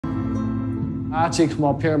I actually come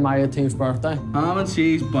up here my 18th birthday. Ham and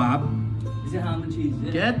cheese, Bob. Is it ham and cheese?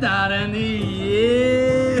 Get that in the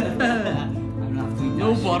yeah.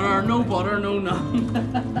 No butter, no nothing.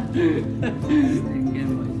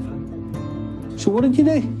 So what did you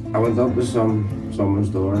do? I went up to someone's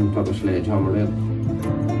door and took a sledgehammer in.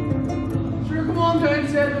 Sure, come on down,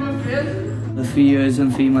 say it to my face. The 3 years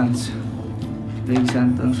and 3 months. Big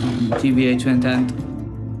sentence from GBH went out.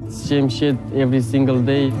 Same shit every single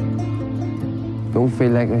day. Don't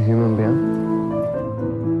feel like a human being.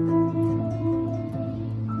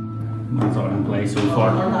 That's all in play so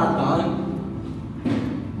far.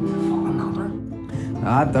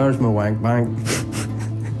 Ah, there's my wank bank.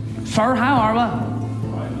 Sir, how are we?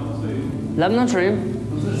 Living the dream.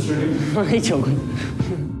 What are you joking?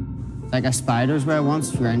 Like a spider's web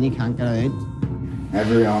once you're in, you can't get out.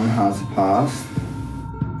 Everyone has a past.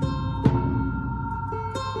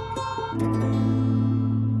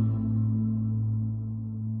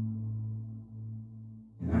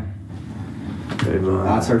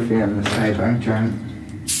 That's our famous Hydebank joint.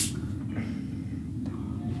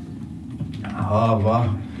 Oh,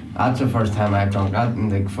 well, that's the first time I've done that in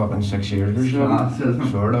like fucking 6 years or so.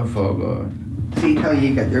 Sort of, fuck. See how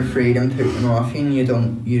you get your freedom taken off you and you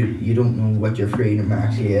don't know what your freedom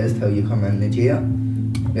actually is till you come in the jail.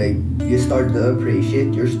 Like, you start to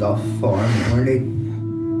appreciate your stuff far more. Like,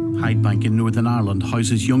 Hydebank in Northern Ireland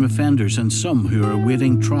houses young offenders and some who are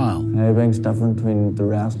awaiting trial. Hydebank's different between the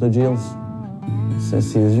rest of the jails.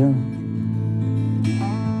 It's easier.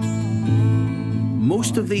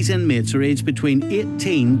 Most of these inmates are aged between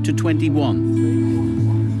 18 to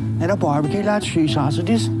 21. At a barbecue, lads, 3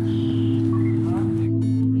 sausages.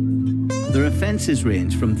 Their offences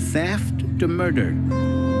range from theft to murder.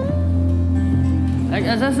 Like,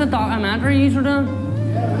 is this a documentary you're doing?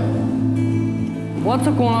 Yeah. What's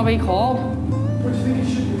it going to be called? What do you think it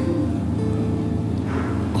should be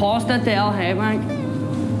called? Costa del Hydebank.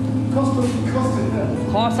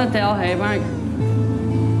 Costa del Hydebank.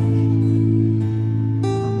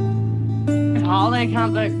 Holiday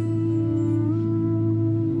camp, like.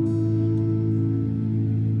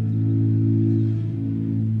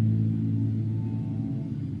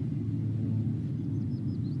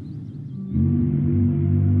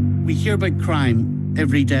 We hear about crime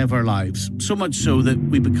every day of our lives, so much so that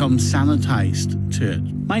we become sanitised to it.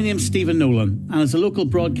 My name's Stephen Nolan, and as a local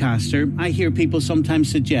broadcaster, I hear people sometimes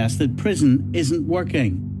suggest that prison isn't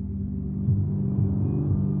working.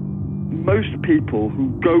 Most people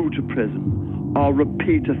who go to prison are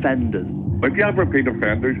repeat offenders. If you have repeat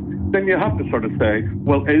offenders, then you have to sort of say,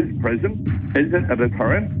 well, is prison, is it a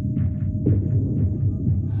deterrent?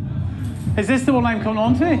 Is this the one I'm coming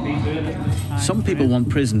on to? Some people want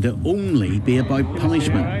prison to only be about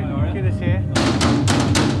punishment. Good to see you.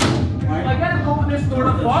 I gotta open this door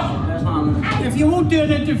to what? If you won't do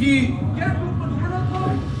an interview,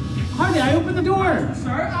 how do I open the door?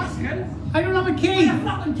 Sir, ask him. I don't have a key. I have a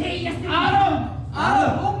fucking key. Adam,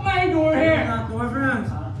 open my door here.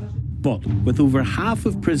 But with over half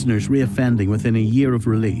of prisoners reoffending within a year of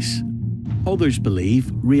release, others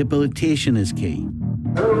believe rehabilitation is key.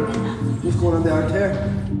 what's going on there, there?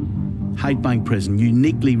 Hydebank Prison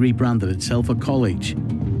uniquely rebranded itself a college.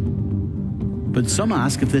 But some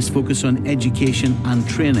ask if this focus on education and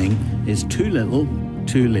training is too little,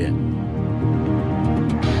 too late.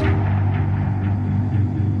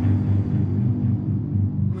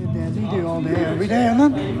 You do all day, every day,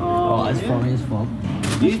 isn't it? Oh, it's funny as fuck.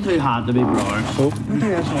 You two had to be brothers. So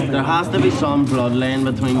there has to be some bloodline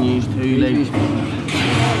between you two.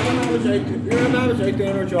 Like, when I was out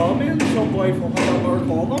doing our job, man, some boy from Hydebank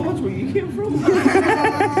called them. That's where you came from.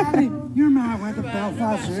 Your man went to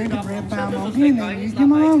Belfast Zoo to break down monkey and then you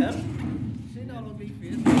came along.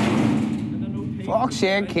 Fuck's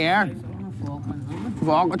sake, care.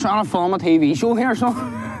 Fuck, we're trying to film a TV show here, so.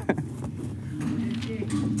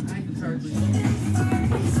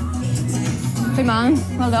 Hey man,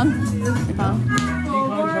 well done. Hey man.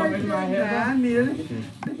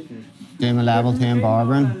 Do my level 2 in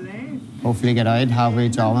barbering. Hopefully get out, have a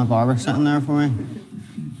job in barber sitting there for me.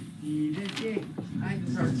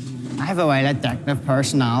 I have a wild addictive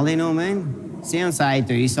personality, you know what I mean? See, once I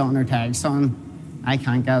do something or take something, I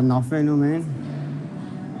can't get enough of it, you know what I mean?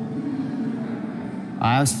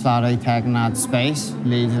 I was flat out taking that space,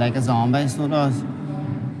 leads like a zombie, so it was.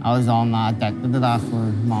 I was on that, addicted to that for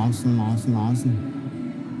months and months and months.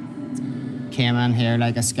 And came in here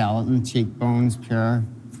like a skeleton, cheekbones pure,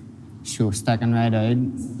 show sticking right out,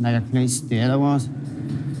 like a complete state I was.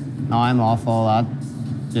 Now I'm off all that,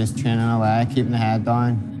 just training away, keeping the head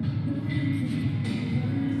down.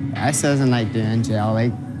 This isn't like doing jail,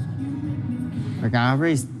 like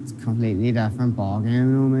every completely different ballgame, you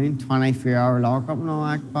know what I mean? 23-hour lockup and all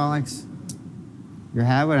that bollocks. Your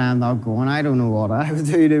head would end up going, I don't know what I would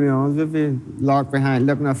do, to be honest with you. Locked behind,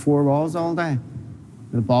 looking at 4 balls all day.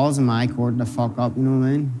 The ball's in my court to fuck up, you know what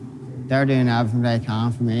I mean? They're doing everything they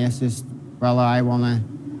can for me. It's just whether I want to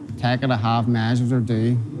take it at half measures or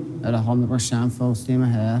do at 100% full steam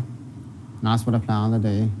ahead. And that's what I plan to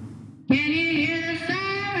do. Can you hear the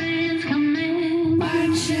sirens coming?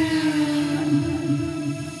 Watch out.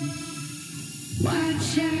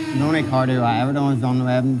 The only cardio I ever done is done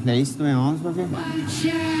the in place, to be honest with you. Watch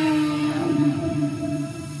out.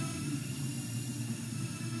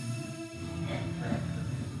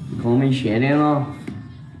 You call me shitty and all.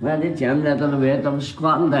 Well, the gym let the weight, I was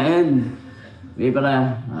squatting down. Wee bit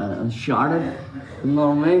of shorted, you know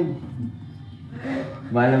what I mean?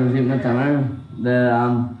 While I was eating the dinner,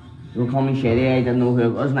 they were calling me shitty, I didn't know who it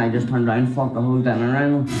was, and I just turned around and fucked the whole dinner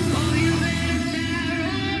around.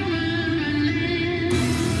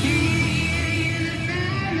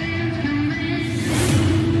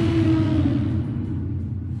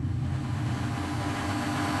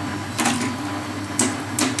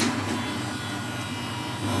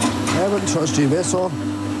 I wouldn't trust you, that's all.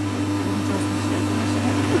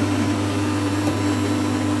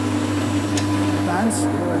 Plans?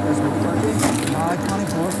 I can't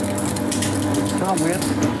afford. Can't wait.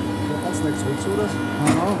 That's next week, so it is. I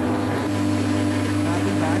know. I'll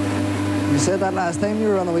be back. You said that last time you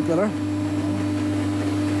were on a week later.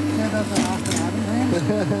 Said that the last time.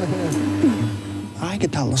 I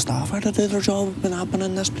could tell the staff how to do their job. I've been happening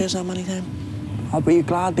in this place that many times. I'll be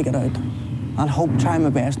glad to get out. And hope, try my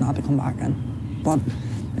best not to come back in. But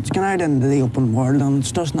it's going out into the open world and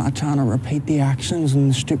it's just not trying to repeat the actions and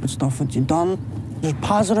the stupid stuff that you've done. There's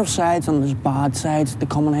positive sides and there's bad sides to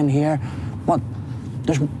coming in here, but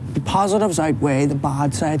the positives outweigh the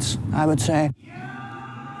bad sides, I would say.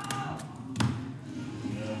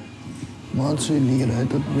 Once you get out,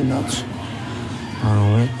 it'll be nuts.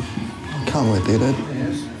 Alright. Can't wait to get out.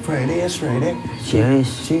 Friday is Friday.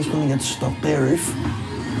 Serious? She's going to get stuck to the roof.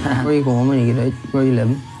 Where are you going when you get out? Where are you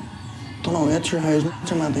living? Don't know, it's your house.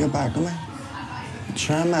 You're meant to get back to me.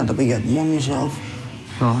 Sure, I'm meant to be getting one myself.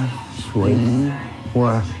 Oh, sweet.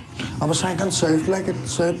 Where? I was thinking south, like it.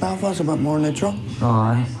 South Belfast, a bit more neutral.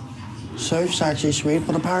 Aye. South's actually sweet,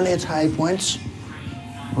 but apparently it's high points.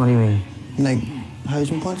 What do you mean? Like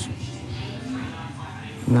housing points.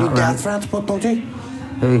 Not You right. death threats, but don't you?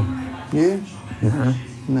 Who? You? Nah.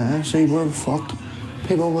 Nah, see, we're fucked.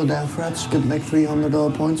 People with death threats get like 300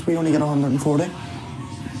 odd points. We only get 140.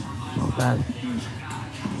 Not bad.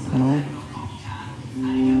 No.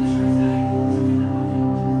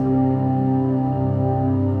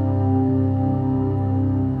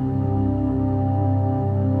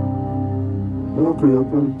 I grew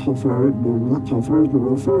up in tough areas, well, not tough areas, but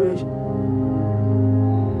rough areas.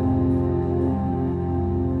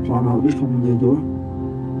 So I'm always coming to the door.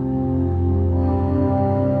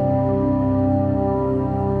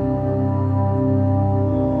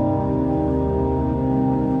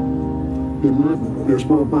 There's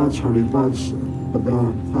small bats, hurdy bats, but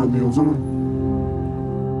they're had nails on them.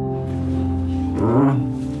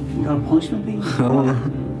 You got a punishment being?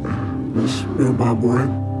 He's been a bad boy.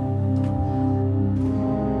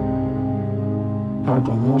 Pat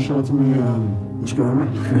Donnell said to me, you scared me?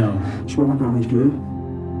 No. Swear my granny's good.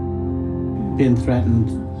 Being threatened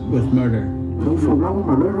with murder? No, for that one,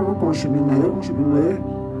 murder, I won't shoot me in the head, won't shoot me in the leg.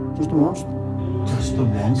 Just the once. Just the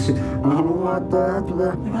once? I don't know what after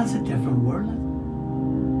that. That's a different word.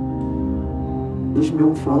 It's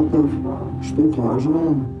no fault of stole cars and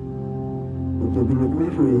all. But they've been looking at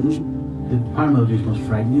me for ages. The paramilitaries must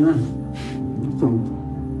frighten you then? I don't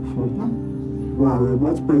fuck them. Well,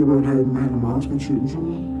 what's big about hiding behind a mask and shooting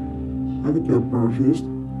someone? I could get barefaced.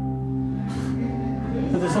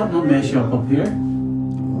 But does that not mess you up here?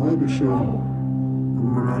 Oh, I'd be sure.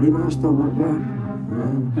 I'm already messed up up there.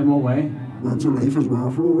 Yeah. In what way? That's a life as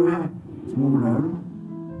well for over here. It's more than Ireland.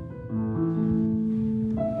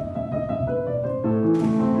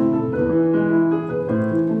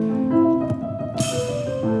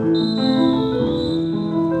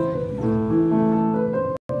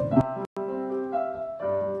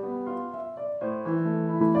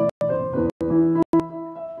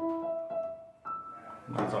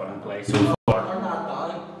 That's all in place so far.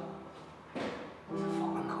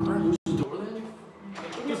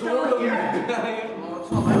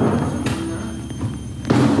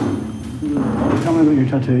 Tell me about your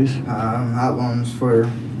tattoos. That one's for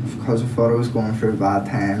because I thought I was going through bad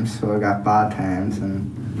times, so I got bad times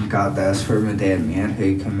and got this for my dead mate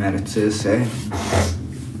who committed suicide.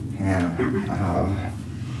 Yeah,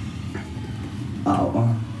 that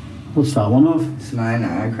one. What's that one of? Smile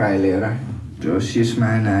now, cry later. Just you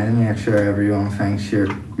smile now to make sure everyone thinks you're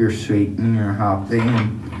sweet and you're happy,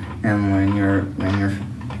 and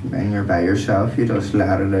when you're by yourself, you just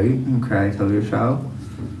let it out and cry to yourself.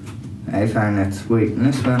 I find it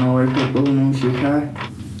sweetness when other people know you cry.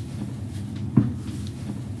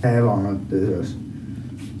 I wanted to just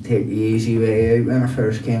take the easy way out when I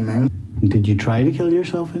first came in. Did you try to kill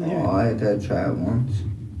yourself in here? Oh, I did try it once.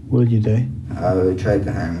 What did you do? I tried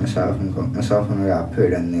to hang myself and cut myself, and I got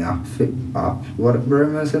put in the what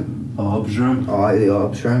room is it? Obs room. Oh, the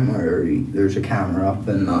obs room, where there's a camera up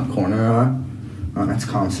in that corner, and it's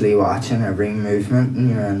constantly watching every movement, and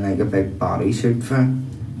you're in like a big bodysuit thing.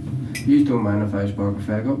 You don't mind if I spark a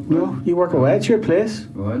fag up? No, you work away. It's your place.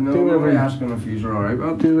 Well, no, do whatever I'm asking if you're alright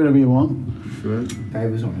about it. Do whatever you want. Sure. I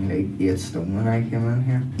was only like 8 stone when I came in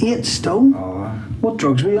here. 8 stone? Oh. What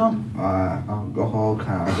drugs were you on? Alcohol,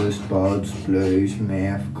 cannabis, buds, blues,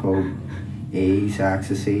 meth, coke, E's,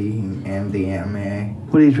 ecstasy, MDMA.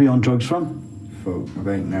 What age were you on drugs from? For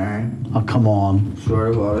about 9. Oh, come on.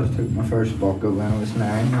 Sure I was. Took my first bucket when I was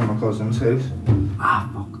 9 at my cousin's house. Ah,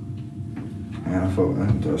 fuck. And I thought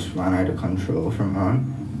it just went out of control from there.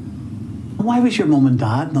 Why was your mum and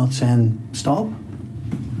dad not saying stop?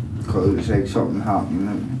 Because like something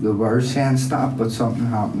happened. They were saying stop, but something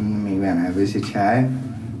happened to me when I was a child.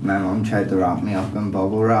 My mum tried to wrap me up in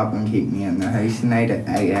bubble wrap and keep me in the house, and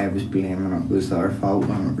I was blaming it was their fault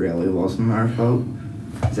when it really wasn't their fault.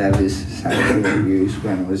 Because I was sexually abused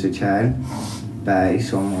when I was a child by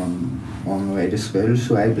someone on the way to school,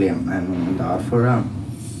 so I blamed my mum and dad for it.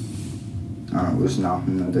 And it was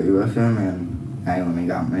nothing to do with him, and I only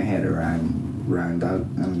got my head around that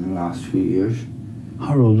in the last few years.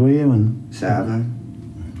 How old were you when? 7.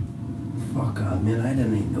 Fuck God, man, I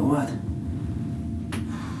didn't even know it.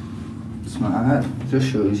 It's mad. Just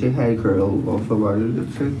shows you how cruel of the world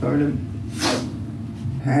it's like, darling.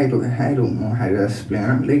 I don't know how to explain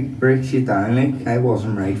it. Like, breaks you down. Like, I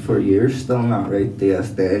wasn't right for years, still not right to this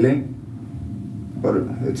day. Like, but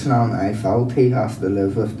it's not my fault. He has to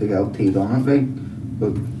live with the guilt he done it. Like,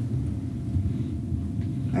 but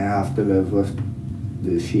I have to live with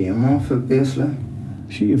the shame of it, basically.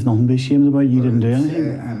 Sure, you've nothing to be ashamed about. You didn't do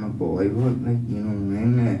anything. I'm a boy, but like, you know what I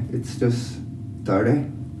mean? It's just dirty.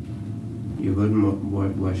 You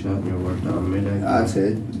wouldn't wish that in your worst enemy, like. That's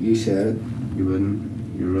it. You said it. You wouldn't.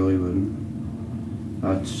 You really wouldn't.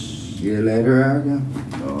 That's. See you later, Argan.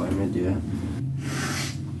 Oh, I meant yeah.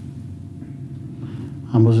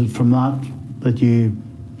 And was it from that you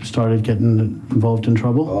started getting involved in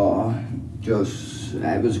trouble? Oh, just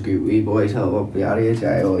I was a good wee boy till up the age.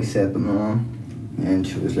 I always said to my mum, and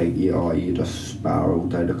she was like, "Yeah, you just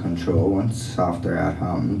spiraled out of control once after that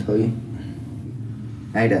happened to you."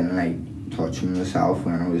 I didn't like touching myself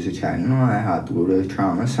when I was a child. No, I had to go to the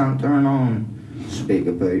trauma centre and all and speak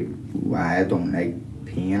about why I don't like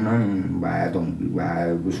pain and why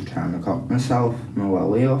I was trying to cut myself, my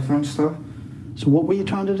willy off and stuff. So what were you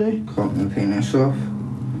trying to do? Cut my penis off,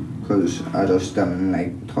 because I just didn't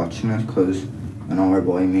like touching it, because another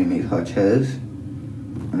boy made me touch his,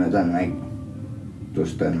 and I didn't like it.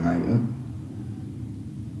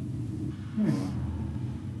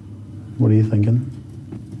 What are you thinking?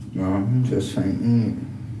 No, I'm just thinking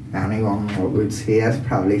anyone that would see us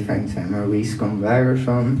probably thinks I'm a wee scumbag or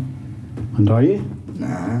something. And are you?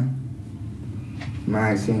 Nah. I'm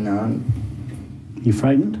actually not. You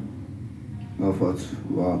frightened? Of what?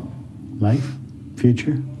 Life?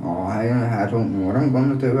 Future? Oh, I don't know what I'm going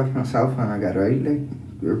to do with myself when I get out. Like,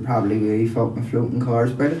 we're probably really fucking floating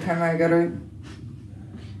cars by the time I get out.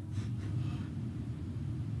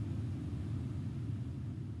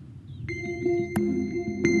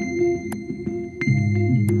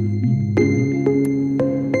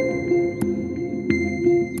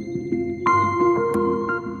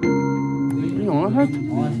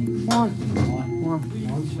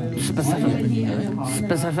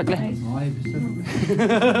 Specifically.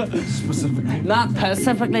 Not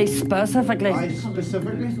specifically, specifically.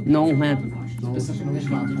 Specifically? No, man. Specifically.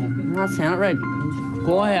 I'm not saying it right.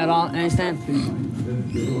 Go ahead, Einstein.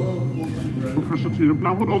 Professor Tatum,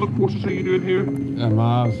 now what other courses are you doing here?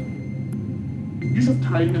 Mars. You have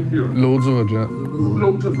time in here. Loads of it, yeah.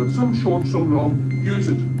 Loads of it. Some short, some long. Use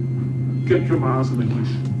it. Get your Mars in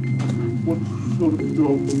English. What sort of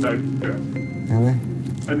job would that get?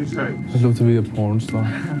 Anytime. I'd love to be a porn star.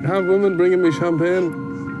 Have women bringing me champagne.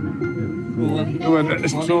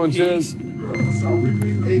 Throwing chairs.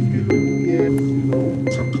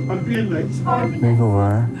 Make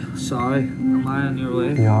over. Sorry, am I on your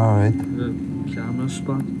way? You alright? The camera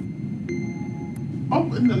spot.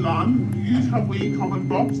 Up in the land, you have wee common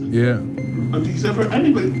boxes. Yeah. And he's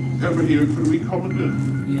anybody ever here for the week coming to?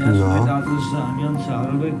 Yes, my dad was Sammy on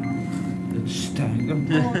Saturday. It's stinking.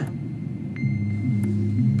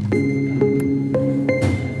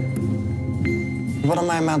 What am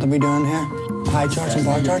I meant to be doing here? High church and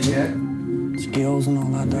bar church? Skills and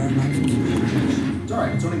all that there, man. It's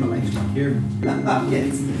alright, it's only my life's back here.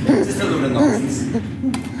 It's just a load of nonsense.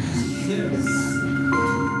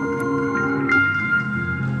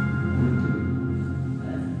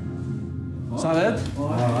 Is that it?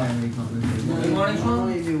 Good morning, Sean.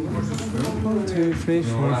 2, 3,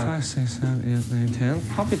 4, 5, 6, 7, 8, 9, 10.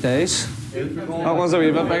 Happy days. That one's a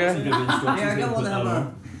wee bit bigger. Yeah, I got one to have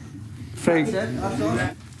a... Freak.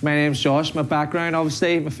 My name's Josh. My background,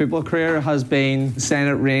 obviously, my football career has been staying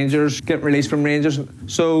at Rangers, getting released from Rangers.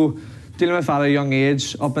 So dealing with that at a young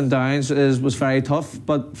age, up and downs, was very tough.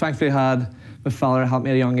 But thankfully, I had my father help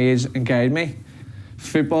me at a young age and guide me.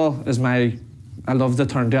 Football is I love to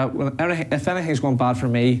turn to it. If anything's going bad for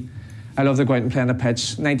me, I love to go out and play on the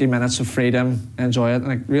pitch. 90 minutes of freedom, enjoy it,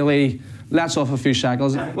 and it really lets off a few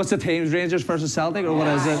shackles. What's the teams? Rangers versus Celtic, or what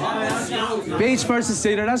is it? Beach versus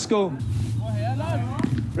Cedar. Let's go.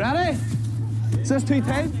 Ready? Is this too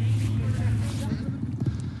tight?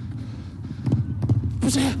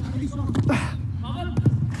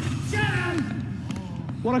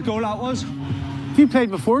 What a goal that was. Have you played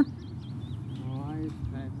before?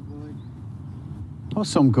 Oh,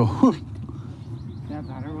 some goal.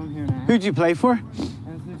 Who'd you play for?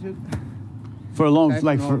 For a long,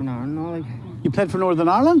 You played for Northern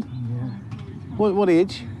Ireland? Yeah. What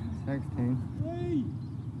age? 16.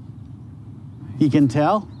 You can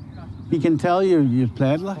tell. You can tell you've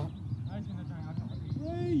played like.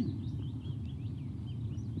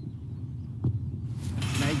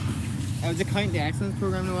 It was a County Accents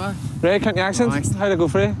program, no what? Right, County Accents? How'd it go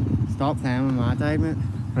for you? Stop playing when my died, mate.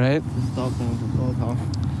 Right. Just stop going football talk.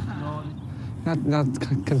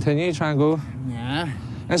 Continue, try and go. Yeah.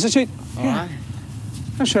 Institute? Alright.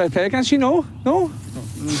 I'm sure I played against you, no? No? I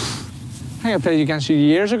think I played against you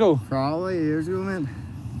years ago. Probably years ago, mate.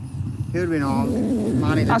 He would have been all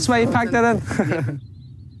money. That's why you packed it in.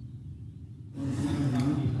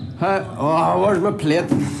 Oh, where's my plate?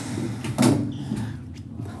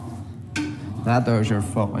 That there's your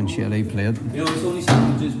fucking shitty plate. Yo, it's only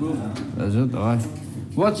sandwiches, bro. Is it? Aye.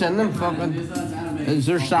 What's in them fucking... Is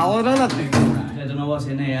there salad in it? I don't know what's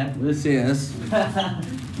in there yet. This is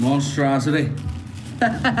monstrosity.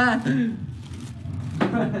 Ham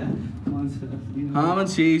and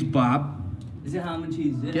cheese, Bob. Is it ham and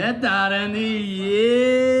cheese? Is it? Get that in the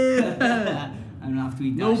yeah. I'm gonna have to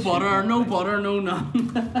eat that. No butter, no butter, no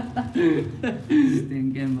nothing.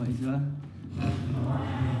 Stinking boys, well.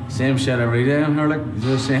 Same shit every day in here, like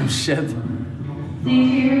the same shit.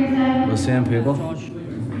 The same people.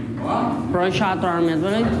 Brown shot there, mate,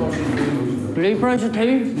 will you? Blue browns are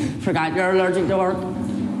too. Forgot you're allergic to work. I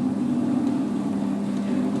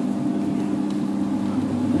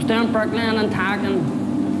was doing bricklaying and tacking.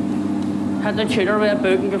 Had the tutor with a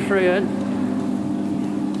book and go through it.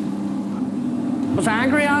 Was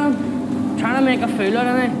angry at him, trying to make a fool out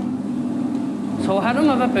of me. So I hit him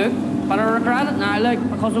with a book, but I regret it now, like,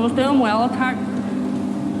 because I was doing well at tack.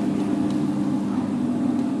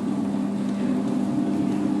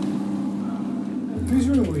 Whose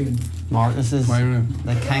room are we in? Marcus's. My room.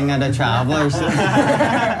 The king of the travellers.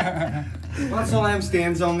 What's all them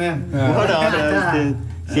stains on there? What are those?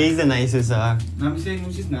 She's the nicest, I'm saying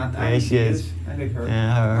she's not. Yeah, she is. I like her.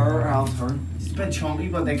 Yeah, her. Her or else her. She's a bit chunky,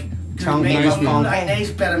 but like... Chunky nice, but funky.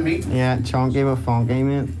 nice bit of meat. Yeah, chunky but funky,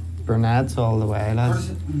 mate. Brunettes all the way,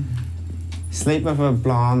 lads. Sleep with a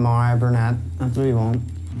blonde, Mara brunette. That's what you want.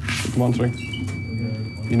 1, 3.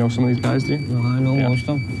 You know some of these guys, do you? No, I know most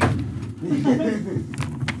of them.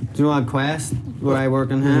 Do you know what Quest, where I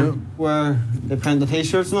work in here, where they print the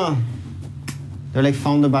t-shirts now? They're like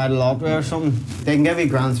funded by the lottery or something. They can give you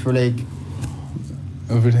grants for like...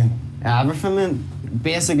 Everything. Everything, man.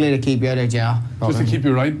 Basically to keep you out of jail. Just to keep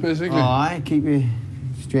you right, basically? Oh, aye, keep you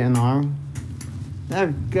straight and narrow.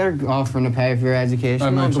 They're offering to pay for your education. I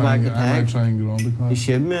might Go back to try tech. and get on the You class.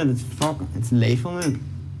 should, man. It's lethal, man.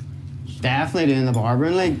 Definitely doing the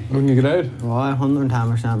barbering, like. When you get out? Oh,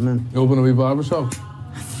 110%, man. You open a wee barber shop?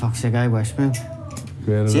 Fuck's sake, I wish, man.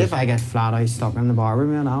 Great. See if I get flat out stuck in the barber,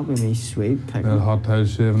 man, that'll be me sweet. That hot towel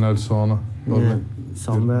shaving out sauna. Yeah,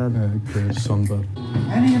 sunbed. Yeah, great sunbed.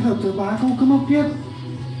 Any of the tobacco come up yet?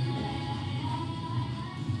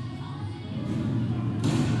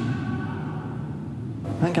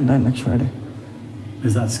 I think I'm down next Friday.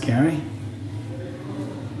 Is that scary?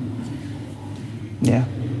 Yeah.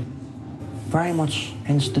 very much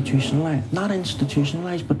institutionalised. Not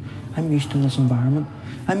institutionalised, but I'm used to this environment.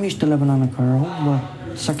 I'm used to living in a care home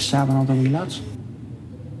with 6, 7 other wee lads.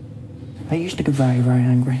 I used to get very, very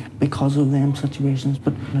angry because of them situations,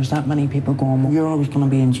 but there's that many people going, well, you're always going to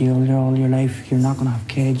be in jail all your life, you're not going to have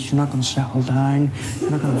kids, you're not going to settle down, you're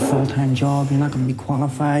not going to have a full-time job, you're not going to be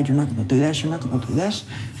qualified, you're not going to do this, you're not going to do this.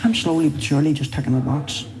 I'm slowly but surely just ticking the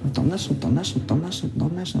box. I've done this, I've done this, I've done this, I've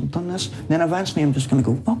done this, I've done this. And then eventually I'm just going to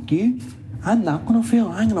go, fuck you. I'm not going to fail,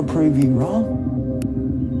 I'm going to prove you wrong.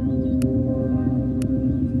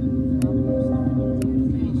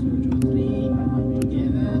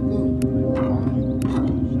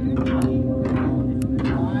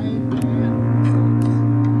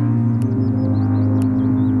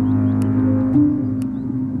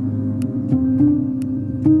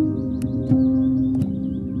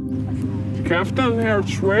 Down here,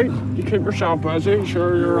 it's sweet. You keep yourself busy.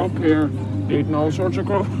 Sure, you're up here eating all sorts of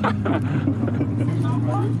crap.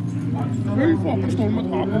 Who fucking stole my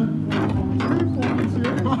taco?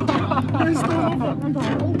 Who stole my fucking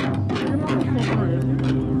taco?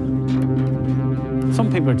 Some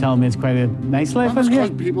people are telling me it's quite a nice life in here.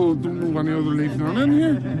 Because people don't know any other life than in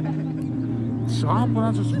here. It's sad, but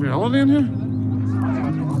that's just reality in here.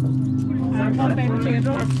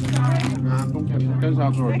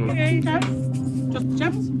 Just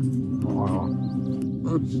chips?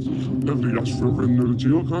 That's for getting out of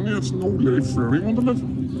jail, can you? It's no life for anyone to live.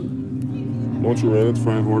 Once you're in it, it's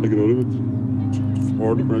very hard to get out of it. It's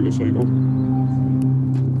hard to break a cycle.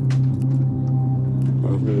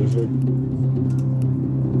 That's what it is like.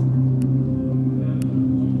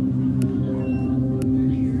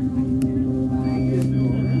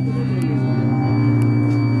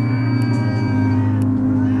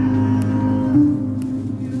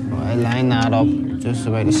 Up just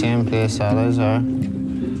about the same place that is there.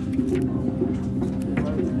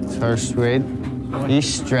 First read. You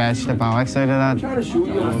stretch the back side of that.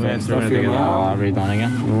 Redone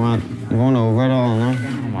again. You want over it all now?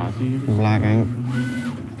 Black ink.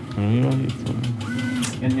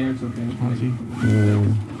 In here it's okay.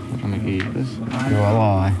 I'm gonna keep this. You will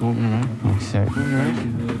lie. Open it right. I'm sick. Open it right.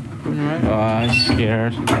 Open it right. Oh, I'm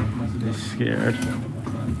scared. I'm scared.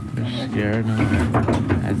 They're scared now.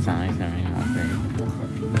 That's nice, I mean, I think.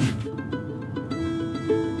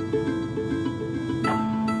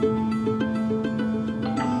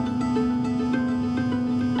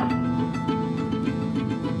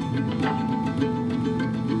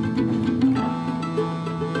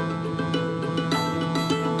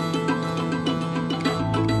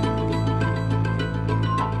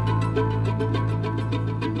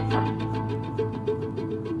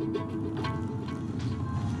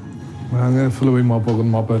 I'm going to fill away my book and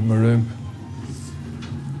mop out in my room.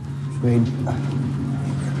 Sweet.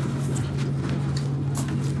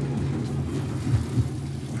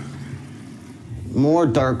 More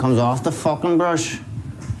dirt comes off the fucking brush.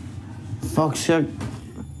 Fuck's sake.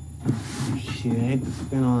 Shit, it's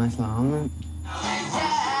been on this long, man.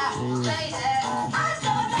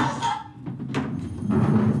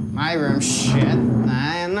 My room's shit,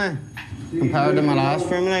 isn't it? Compared to my last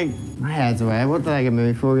room, like, my head's away. What did I get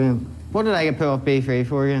moved for again? What did I get put off B3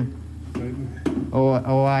 for again?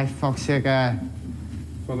 Oh, I fuck's sake.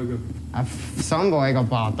 Some boy got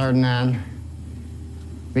battered and then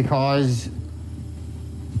because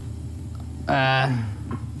a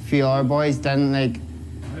few other boys didn't like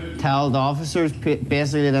tell the officers,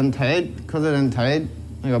 basically they didn't toot, because they didn't toot,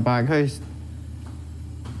 they got backhoused.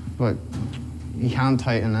 But you can't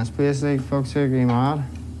toot in this place, like, fuck's sake, are you mad?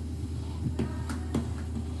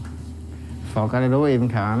 Fuck it, I don't even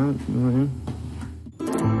care, you know what I mean?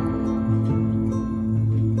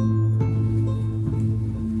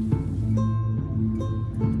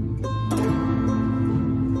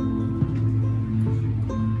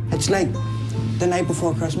 It's like the night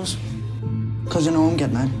before Christmas, because you know I'm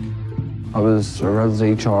getting out. I was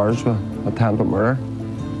originally charged with attempted murder.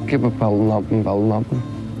 Keep it building up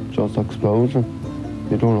and just explodes, and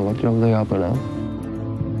you don't know what you'll do after now.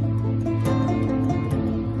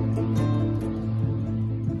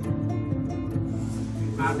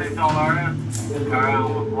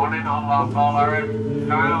 Morning on lock, all area.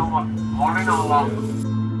 Morning on lock.